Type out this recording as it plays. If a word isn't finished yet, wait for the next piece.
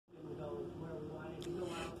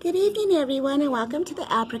Good evening, everyone, and welcome to the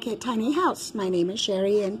Apricot Tiny House. My name is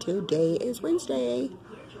Sherry, and today is Wednesday,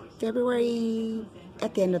 February,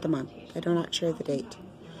 at the end of the month. I'm not sure the date.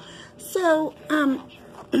 So,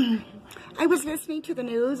 I was listening to the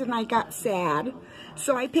news, and I got sad.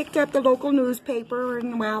 So I picked up the local newspaper,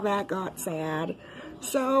 and, well, that got sad.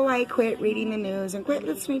 So I quit reading the news and quit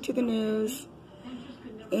listening to the news,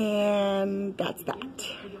 and that's that.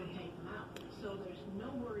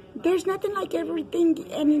 There's nothing like everything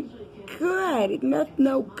any good.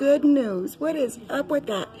 No good news. What is up with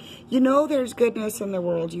that? You know there's goodness in the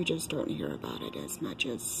world. You just don't hear about it as much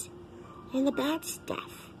as all the bad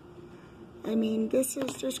stuff. I mean, this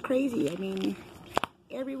is just crazy. I mean,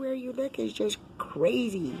 everywhere you look is just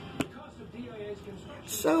crazy.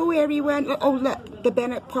 So everyone, oh look, the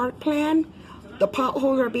Bennett Park plan. The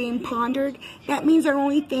potholes are being pondered. That means they're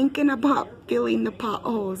only thinking about filling the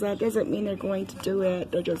potholes. That doesn't mean they're going to do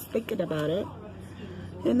it. They're just thinking about it.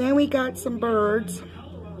 And then we got some birds,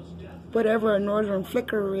 whatever a northern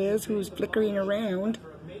flicker is, who's flickering around.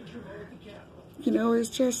 You know, it's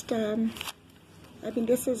just, I mean,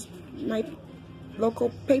 this is my local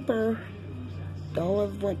paper, all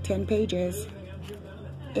of, 10 pages.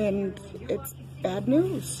 And it's bad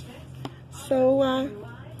news. So,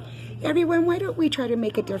 everyone, why don't we try to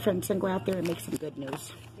make a difference and go out there and make some good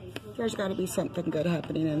news? There's got to be something good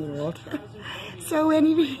happening in the world. So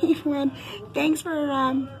anyone, thanks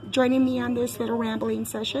for joining me on this little rambling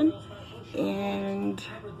session. And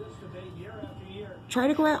try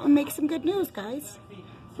to go out and make some good news, guys.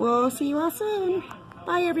 We'll see you all soon.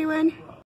 Bye, everyone.